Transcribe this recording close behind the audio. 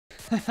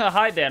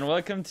Hi Dan,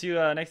 welcome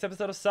to next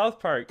episode of South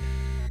Park.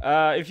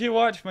 If you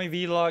watch my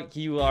vlog,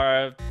 you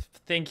are...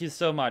 Thank you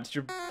so much.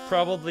 You're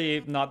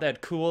probably not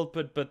that cool,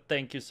 but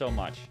thank you so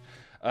much.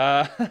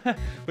 But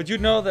you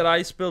know that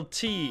I spilled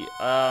tea,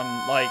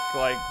 right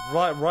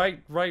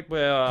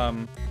where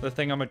the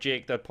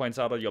thingamajig that points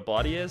out all your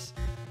body is,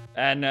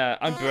 and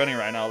I'm burning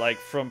right now. Like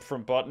from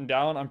bottom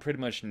down, I'm pretty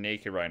much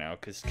naked right now,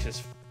 cause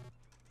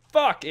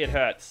fuck, it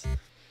hurts.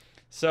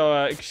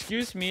 So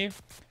excuse me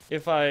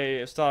if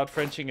I start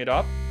Frenching it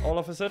up all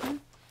of a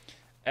sudden,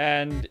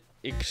 and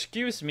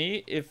excuse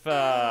me if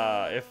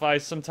I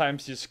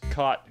sometimes just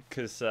cut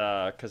cause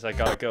I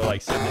gotta go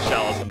like sit in the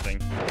shower or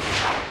something.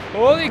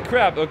 Holy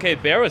crap! Okay,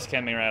 bear was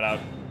coming right out.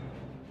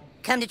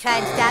 Come to try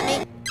and stop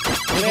me?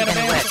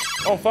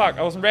 Oh fuck!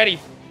 I wasn't ready.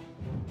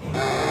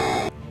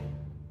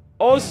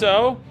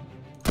 Also,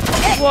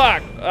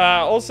 fuck!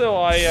 Also,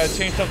 I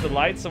changed up the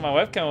lights so my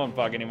webcam won't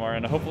bug anymore,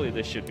 and hopefully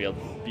this should be a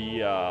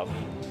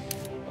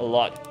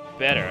lot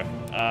better.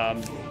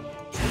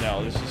 No,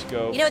 let's just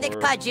go. You know what they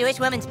call Jewish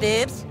women's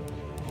boobs?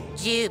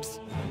 Jubes.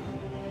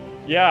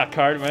 Yeah,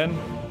 Cartman.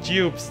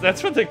 Jubes.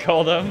 That's what they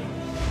call them.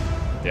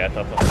 Death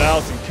of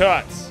 1,000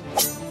 cuts.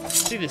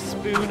 See the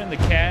spoon in the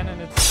can,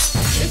 and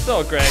it's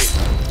all great.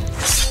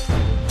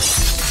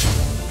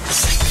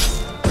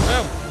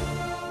 Boom.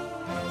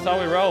 That's how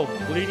we roll.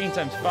 Bleeding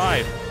times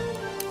 5.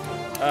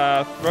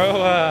 Throw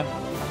the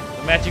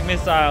magic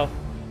missile.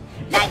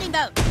 Lightning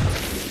bolt.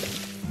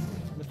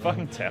 The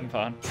fucking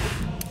tampon.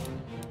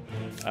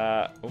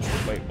 Oh,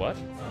 wait, what?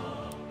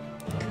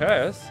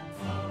 Curse?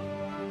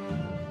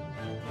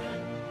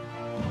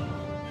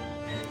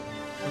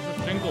 There's a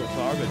single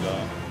target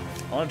though.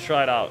 I wanna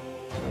try it out.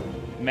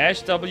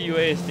 Mash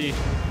WASD.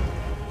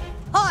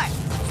 Whore.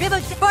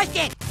 Shriveled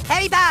foreskin.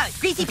 Hairy bows.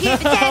 Greasy pube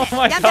banana. Oh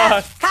my Dumb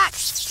God. Cock.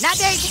 Not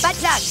very butt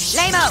plug.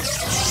 Lame-o.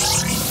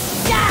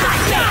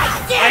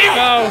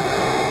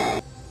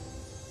 Lame-o.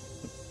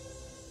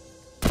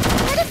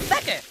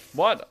 Motherfucker.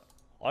 What?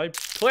 I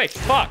clicked.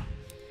 Fuck.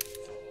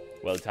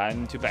 Well,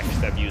 time to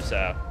backstab you,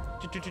 sir.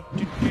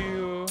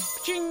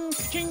 Ching,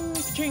 ching,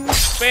 ching.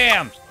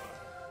 Bam.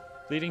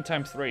 Bleeding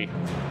times 3. Do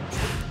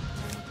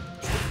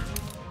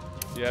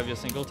you have your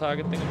single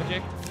target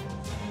thingamajig?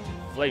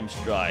 Flame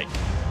strike.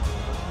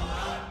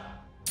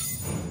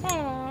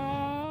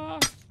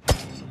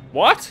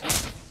 What?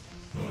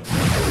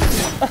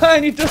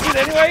 And he does it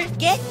anyway?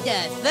 Get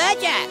the fuck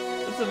out.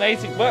 That's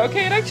amazing. Well,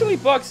 okay, it actually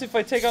bugs if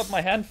I take out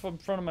my hand from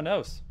front of my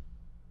nose.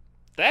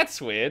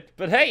 That's weird,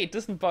 but hey, it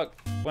doesn't bug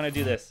when I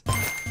do this.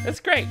 That's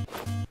great.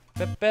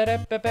 Let's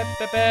get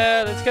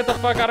the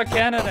fuck out of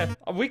Canada.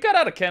 We got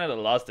out of Canada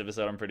last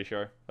episode, I'm pretty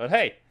sure. But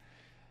hey,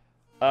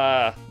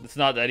 it's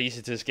not that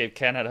easy to escape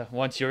Canada.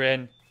 Once you're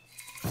in,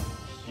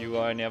 you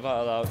are never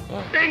allowed.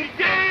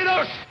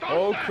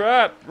 Oh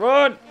crap,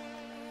 run!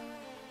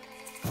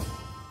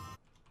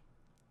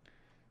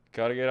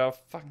 Gotta get out of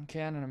fucking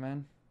Canada,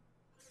 man.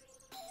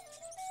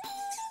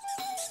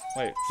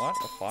 Wait, what?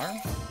 A farm?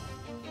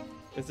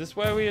 Is this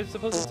where we are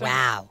supposed to?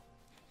 Wow.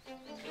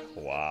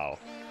 Wow.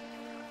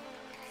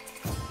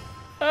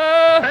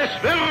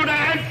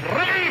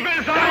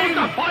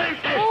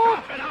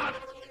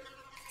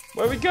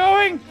 Where are we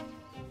going?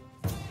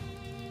 This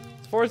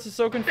forest is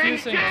so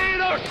confusing.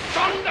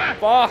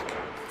 Fuck.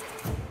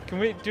 Can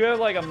we do you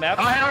have like a map?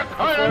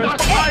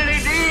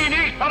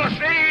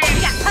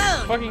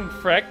 Fucking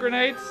frag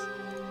grenades?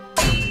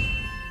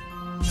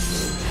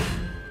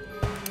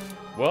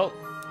 Well,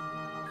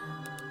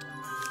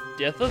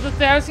 death of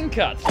 1,000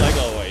 cuts, like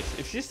always.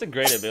 It's just a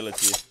great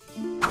ability.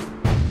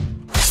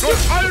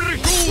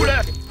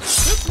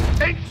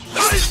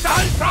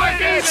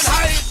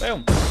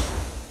 Boom.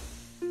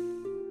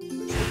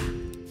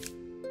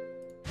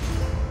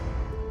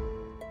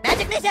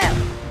 Magic missile.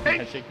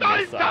 Magic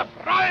missile.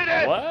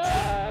 What?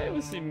 It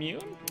was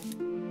immune?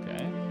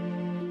 Okay.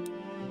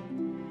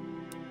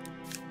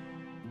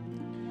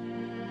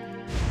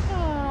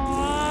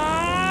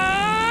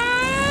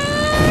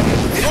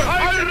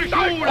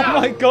 Oh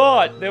my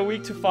god! They're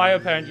weak to fire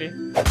apparently.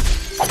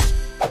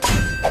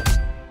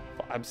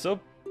 I'm so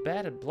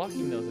bad at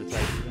blocking those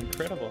attacks. It's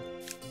incredible.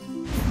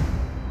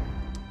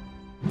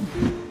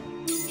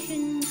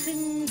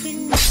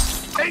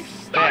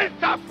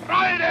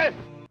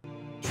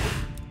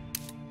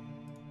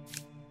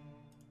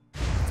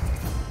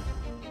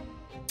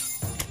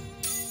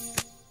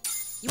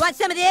 You want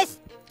some of this?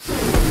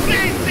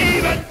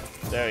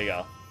 There you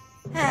go.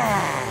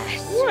 Ah,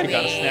 Ooh, I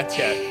got a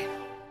Snapchat.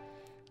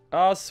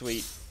 Oh,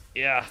 sweet.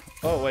 Yeah.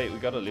 Oh, wait, we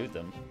gotta loot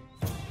them.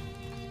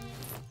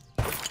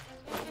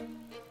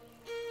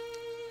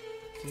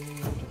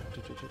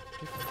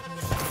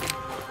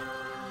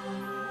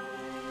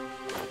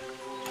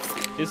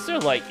 Is there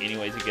like any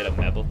way to get a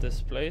map of this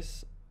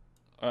place?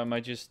 Or am I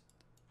just...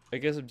 I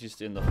guess I'm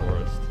just in the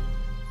forest.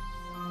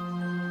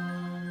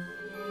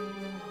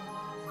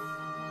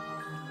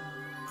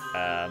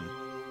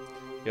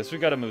 Guess we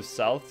gotta move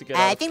south to get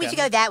out I think we should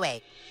go that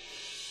way.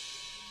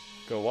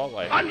 Go what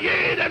way?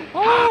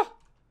 Ah!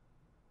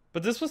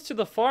 But this was to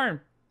the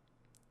farm.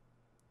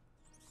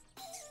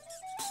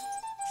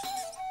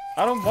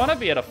 I don't want to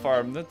be at a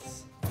farm.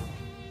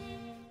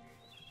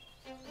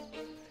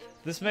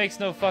 This makes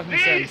no fucking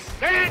sense.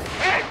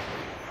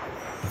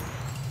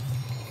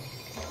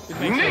 It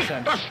makes no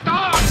sense.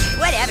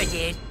 Whatever,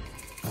 dude.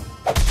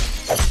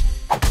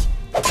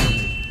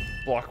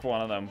 Block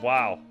one of them.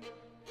 Wow.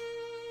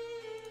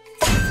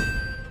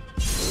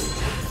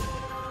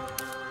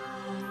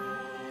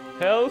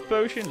 Health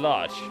potion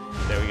lodge.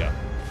 There we go.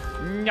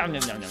 Yum yum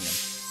yum yum yum.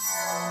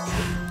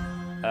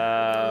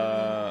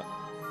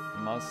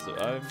 Master.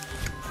 I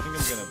think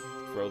I'm gonna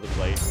throw the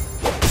blade.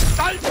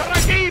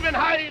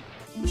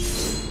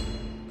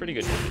 Pretty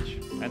good damage,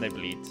 and they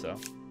bleed, so.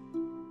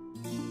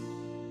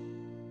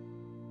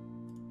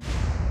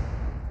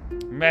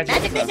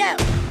 Magic missile.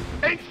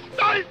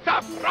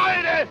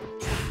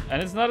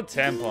 And it's not a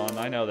tampon.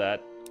 I know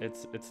that.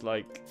 It's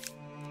like,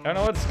 I don't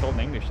know what it's called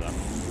in English though.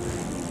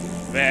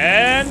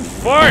 Van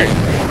fart!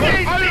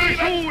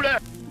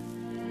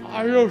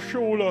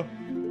 Eierschule!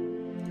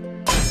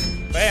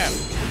 Bam!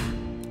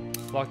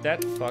 Block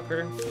that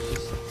fucker.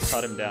 Just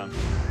cut him down.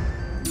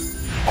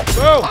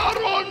 Boom!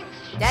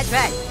 That's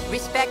right.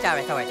 Respect our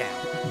authority.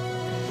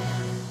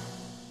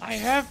 I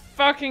have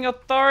fucking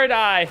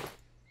authority!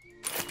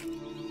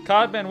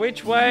 Codman,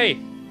 which way?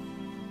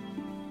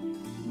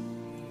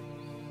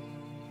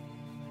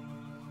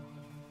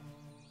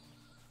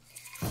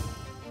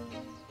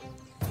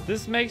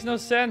 This makes no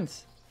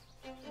sense.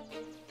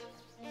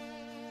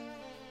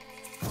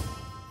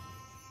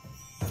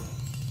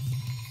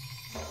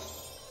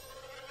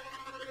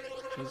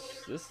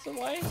 Is this the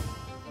way?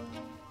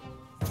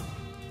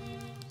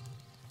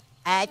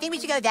 I think we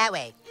should go that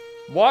way.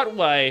 What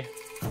way?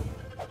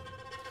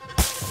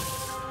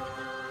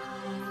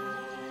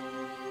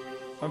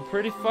 I'm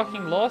pretty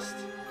fucking lost.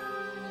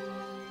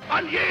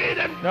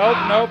 Nope,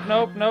 nope,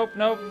 nope, nope,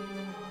 nope.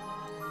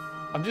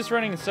 I'm just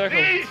running in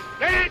circles.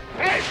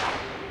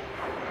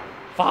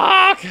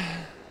 Fuck!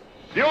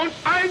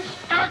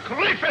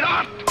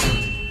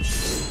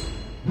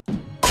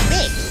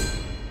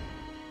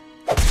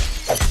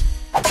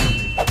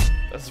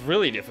 That's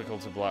really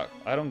difficult to block.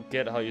 I don't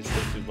get how you're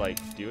supposed to, like,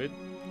 do it.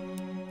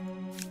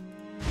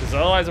 Because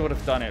otherwise I would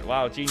have done it.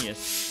 Wow,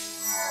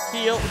 genius.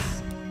 Heals.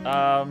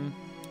 I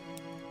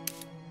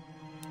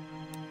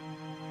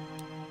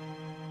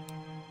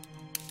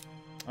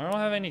don't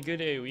have any good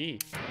AoE.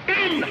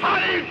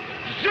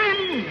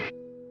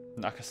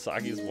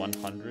 Nagasaki is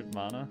 100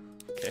 mana.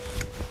 Okay.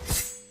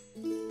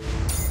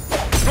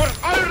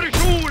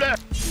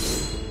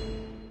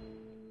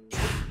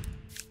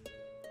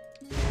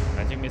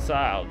 Magic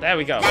missile. There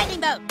we go.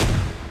 Lightning bolt.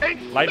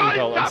 Lightning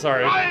bolt. I'm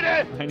sorry.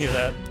 I knew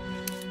that.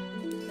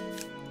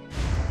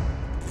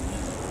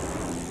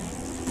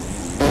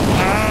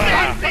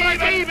 Ah!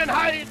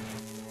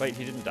 Wait,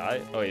 he didn't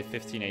die? Oh, he had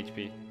 15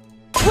 HP.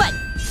 What?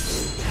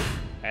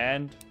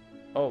 And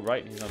oh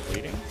right, he's not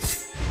bleeding.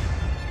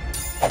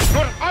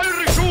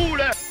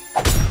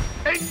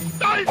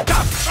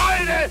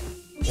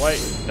 Wait,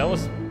 that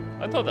was,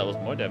 I thought that was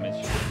more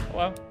damage. Oh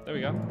well, there we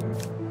go.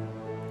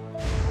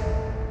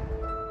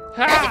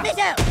 Ha!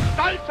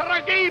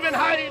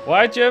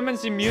 Why are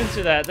Germans immune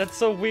to that? That's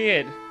so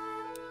weird.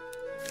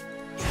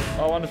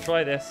 Oh, I want to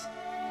try this.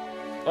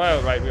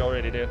 Oh right, we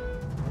already do.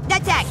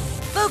 Nutsack.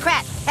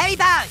 Bullcrap. Heavy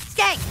bones.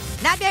 Skank.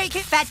 Not very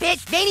cute, fat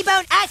bitch. Veiny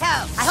bone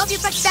asshole. I hope you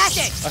fuck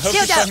bastard. I hope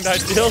you fucking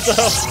died dildo.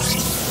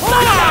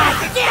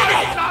 Ah, damn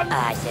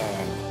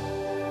it!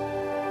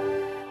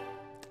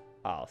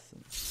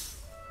 Awesome.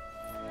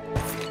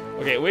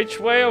 Okay, which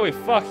way are we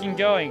fucking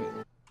going?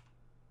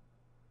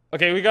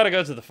 Okay, we gotta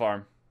go to the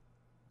farm.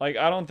 Like,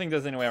 I don't think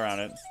there's any way around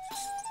it.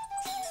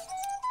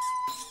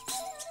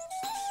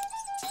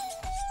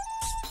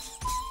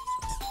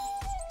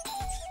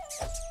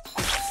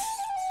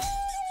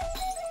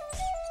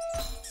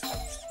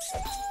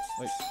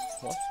 Wait,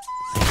 what?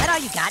 Is that all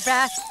you got,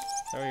 bruh?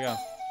 There we go.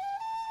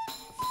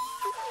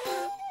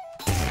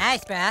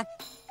 Nice, bruh.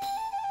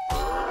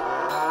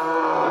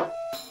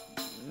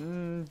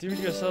 Do it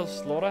yourself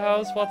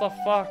slaughterhouse? What the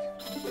fuck?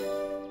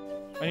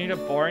 I need a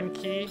barn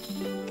key.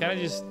 Can I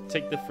just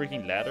take the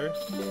freaking ladder?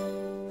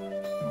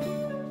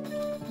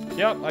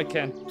 Yep, I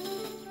can.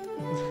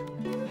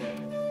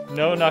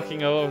 No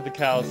knocking over the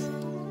cows.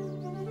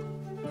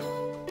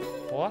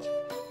 What?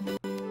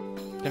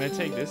 Can I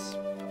take this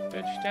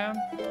bitch down?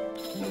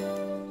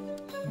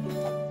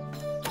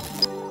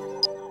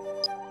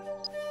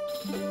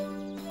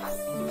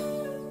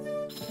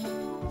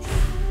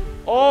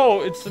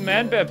 Oh, it's the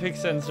man-bear pig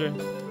sensor.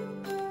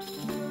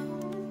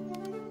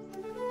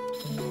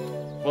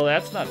 Well,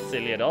 that's not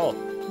silly at all.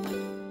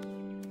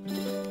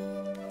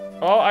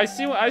 Oh, I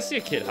see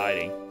a kid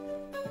hiding.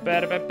 You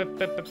better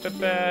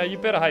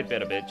hide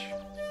better, bitch.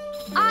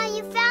 Ah,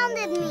 you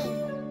founded me.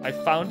 I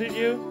founded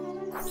you?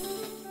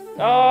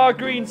 Oh,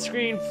 green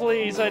screen,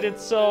 please. I did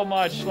so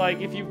much.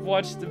 Like, if you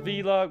watched the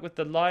vlog with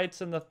the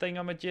lights and the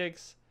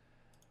thingamajigs.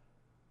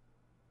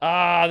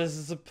 Ah, this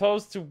is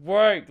supposed to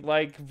work,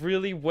 like,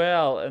 really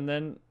well. And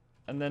then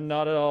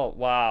not at all.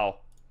 Wow.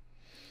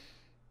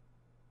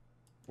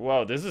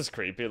 Whoa, this is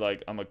creepy.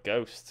 Like, I'm a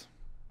ghost.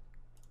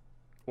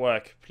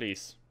 Work,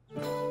 please.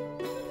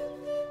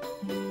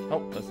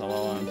 Oh, that's not what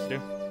I wanted to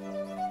do.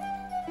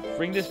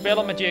 Ring this bell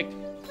on my jig.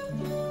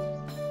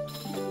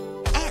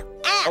 Ow,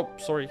 ow. Oh,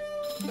 sorry.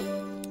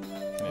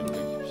 Can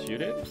I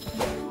shoot it?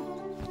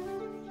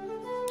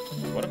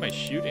 What am I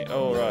shooting?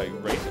 Oh, right.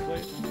 Razor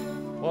blade?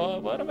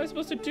 Well, what am I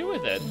supposed to do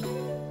with it?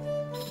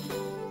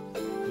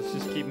 Let's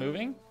just keep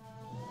moving.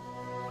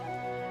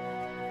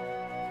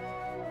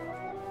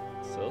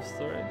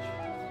 Self-storage.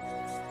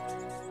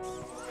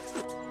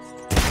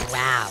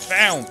 Wow.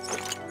 Bam!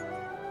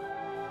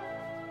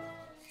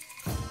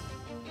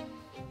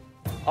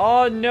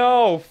 Oh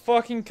no!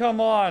 Fucking come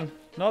on!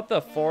 Not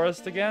the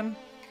forest again.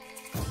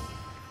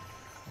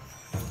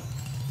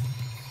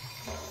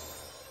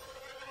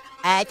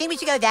 I think we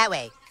should go that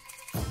way.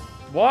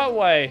 What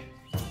way?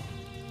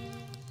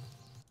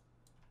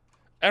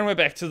 And we're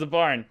back to the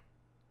barn.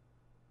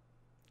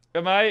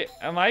 Am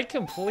I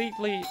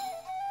completely...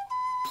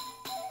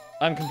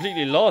 I'm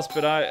completely lost,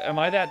 but am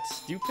I that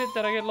stupid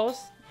that I get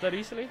lost that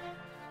easily?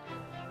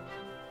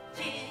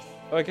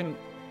 Oh, I can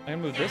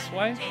move this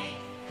way?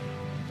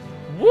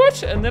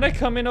 What? And then I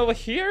come in over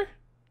here?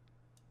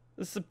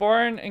 This is the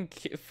barn in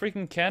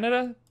freaking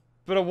Canada?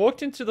 But I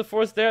walked into the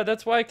forest there,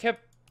 that's why I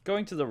kept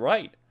going to the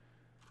right.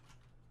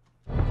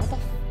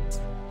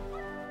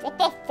 What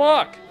the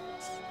fuck?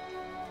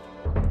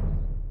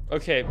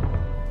 Okay.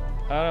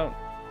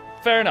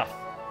 Fair enough.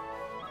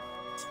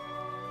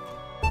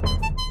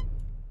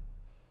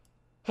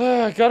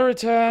 Gotta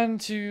return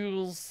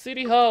to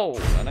City Hall.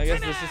 And I guess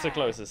this is the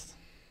closest.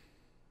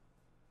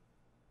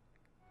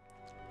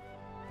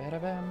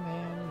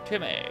 Bada-bam-bam,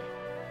 Timmy.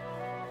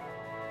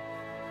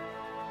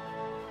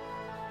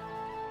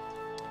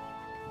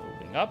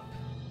 Moving up.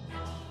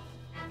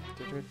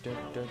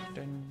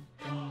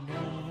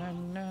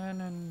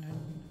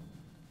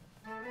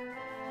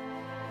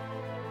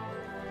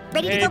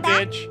 Ready Hey, to go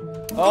back?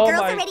 bitch. The Oh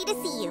girls my are ready to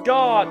see you.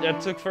 God,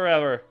 that took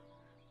forever.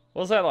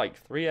 What was that, like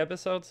 3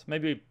 episodes?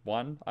 Maybe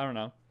 1? I don't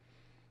know.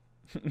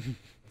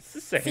 It's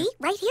the same. See,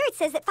 right here it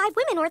says that 5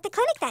 women were at the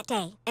clinic that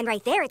day. And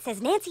right there it says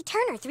Nancy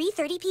Turner,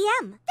 3:30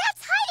 p.m.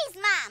 That's Heidi's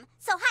mom.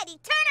 So Heidi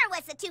Turner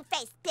was the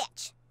two-faced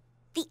bitch.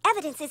 The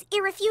evidence is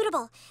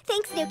irrefutable.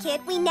 Thanks, new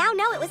kid. We now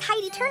know it was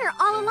Heidi Turner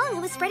all along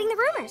who was spreading the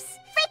rumors.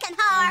 Freaking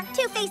whore.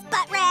 Two-faced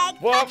butt rag.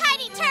 What? Fuck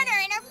Heidi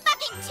Turner and her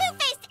fucking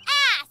two-faced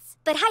ass.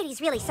 But Heidi's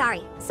really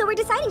sorry, so we're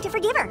deciding to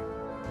forgive her.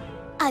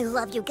 I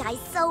love you guys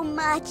so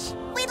much.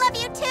 We love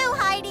you too,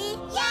 Heidi.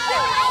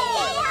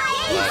 Yay!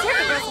 You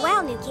served us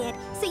well, new kid,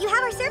 so you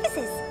have our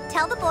services.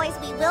 Tell the boys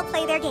we will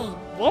play their game.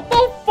 What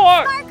the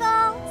fuck?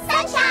 Sparkle!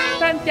 Sunshine!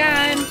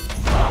 Dun-dun!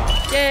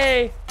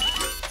 Yay!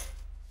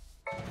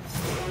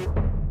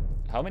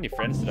 How many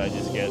friends did I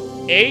just get?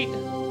 8?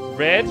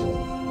 Red?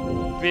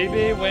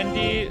 Baby,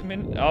 Wendy,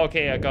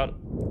 okay, I got...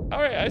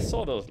 Alright, I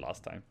saw those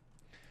last time.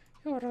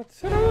 You're a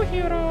true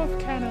hero of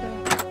Canada.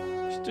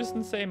 Which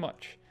doesn't say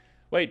much.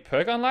 Wait,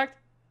 perk unlocked?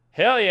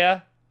 Hell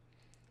yeah!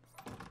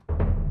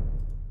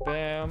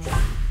 Bam.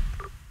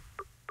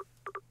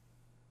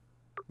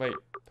 Wait,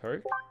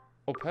 perk?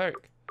 Oh,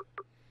 perk.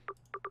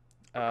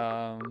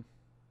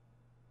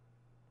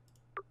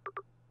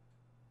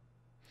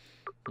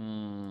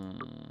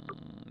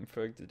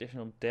 Perk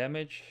additional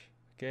damage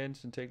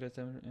against and take less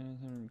damage.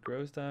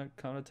 Grows down.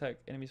 Counterattack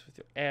enemies with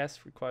your ass.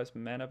 Requires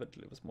mana but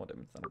delivers more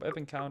damage than a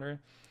weapon counter.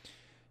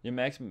 Your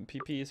maximum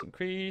PP is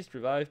increased.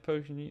 Revive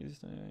potion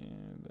used.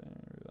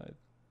 Revive.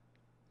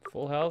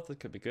 Full health. That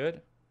could be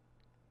good.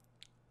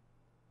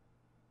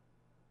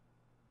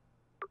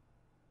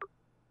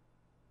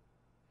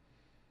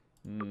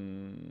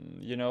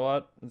 You know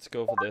what? Let's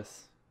go for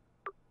this.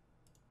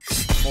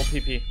 More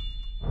PP.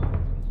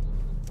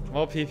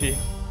 More PP.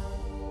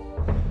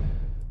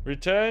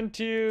 Return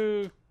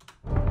to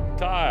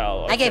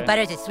Kyle. Okay. I gave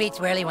Butters a sweet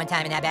swirly one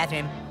time in that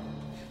bathroom.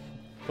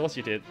 Of course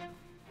you did.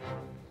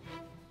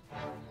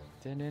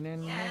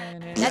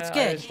 That's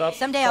good.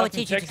 Someday I will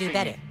teach you to do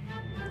better.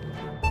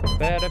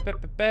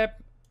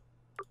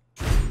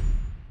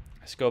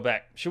 Let's go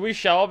back. Should we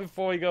shower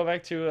before we go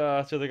back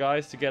to the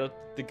guys to get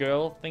the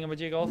girl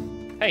thingamajig off?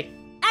 Hey.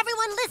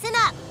 Everyone listen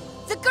up!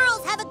 The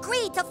girls have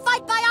agreed to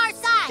fight by our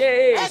side!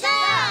 Yay!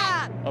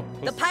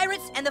 The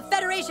pirates and the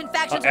Federation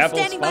factions are Apple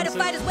standing by to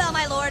sponsored? fight as well,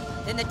 my lord.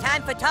 Then the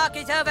time for talk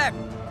is over.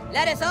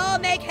 Let us all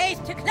make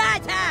haste to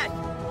Clyde's house.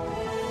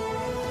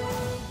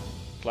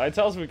 Clyde's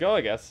house we go,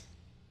 I guess.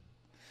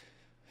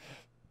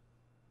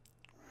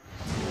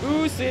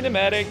 Ooh,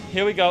 cinematic.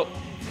 Here we go.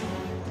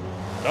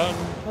 Dun,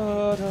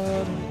 dun,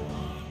 dun.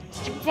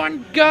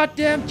 One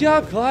goddamn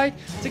job, Clyde.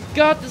 To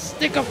God the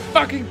stick of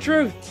fucking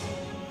truth.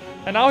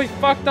 And now he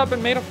fucked up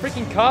and made a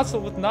freaking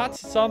castle with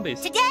Nazi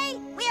zombies. Today,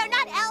 we are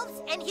not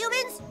elves and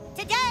humans.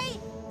 Today,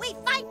 we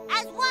fight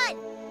as one.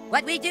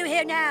 What we do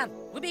here now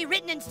will be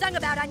written and sung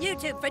about on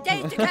YouTube for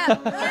days to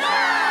come.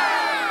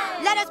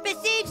 Let us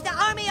besiege the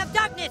army of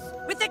darkness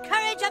with the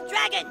courage of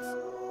dragons.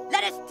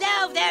 Let us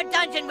delve their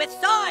dungeon with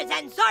swords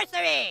and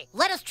sorcery.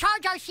 Let us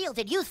charge our shields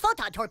and use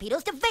photon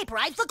torpedoes to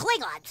vaporize the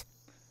Klingons.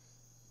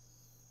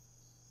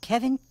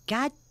 Kevin,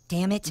 god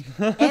damn it.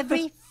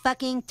 Every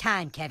fucking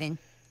time, Kevin.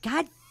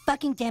 God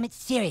fucking damn it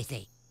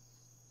seriously.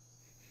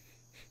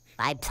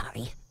 I'm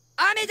sorry.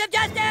 Armies of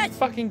Justice!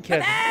 Fucking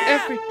Kev,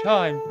 every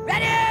time.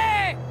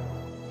 Ready!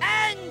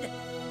 And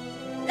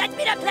let's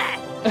beat up play!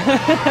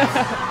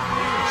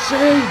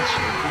 Change!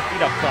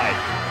 Beat up play.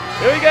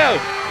 Here we go!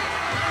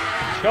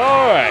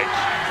 Charge!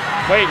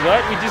 Wait, what?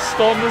 We just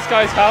stormed this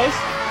guy's house?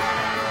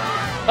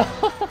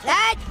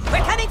 Clad,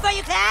 we're coming for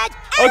you, Clad!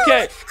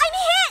 Okay. I'm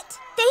hit!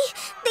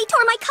 They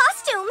tore my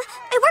costume.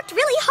 I worked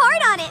really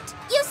hard on it.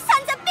 You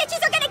sons of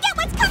bitches are gonna get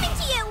what's coming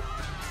to you!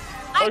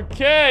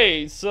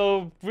 Okay,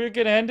 so we're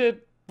gonna end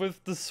it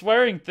with the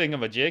swearing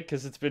thingamajig,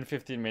 because it's been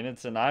 15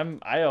 minutes, and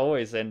I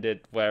always end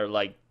it where,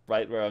 like,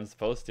 right where I'm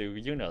supposed to.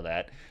 You know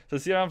that. So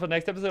see you around for the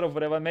next episode of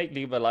whatever I make.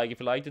 Leave a like if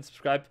you liked it.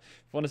 Subscribe if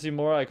you want to see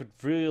more. I could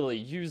really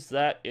use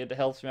that. It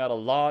helps me out a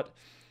lot.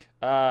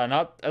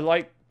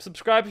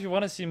 Subscribe if you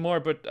want to see more,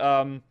 but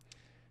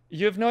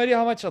you have no idea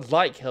how much a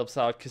like helps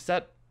out, because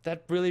that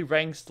really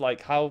ranks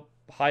like how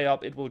high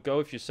up it will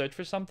go if you search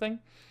for something.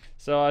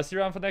 So see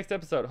you around for the next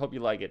episode. Hope you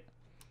like it.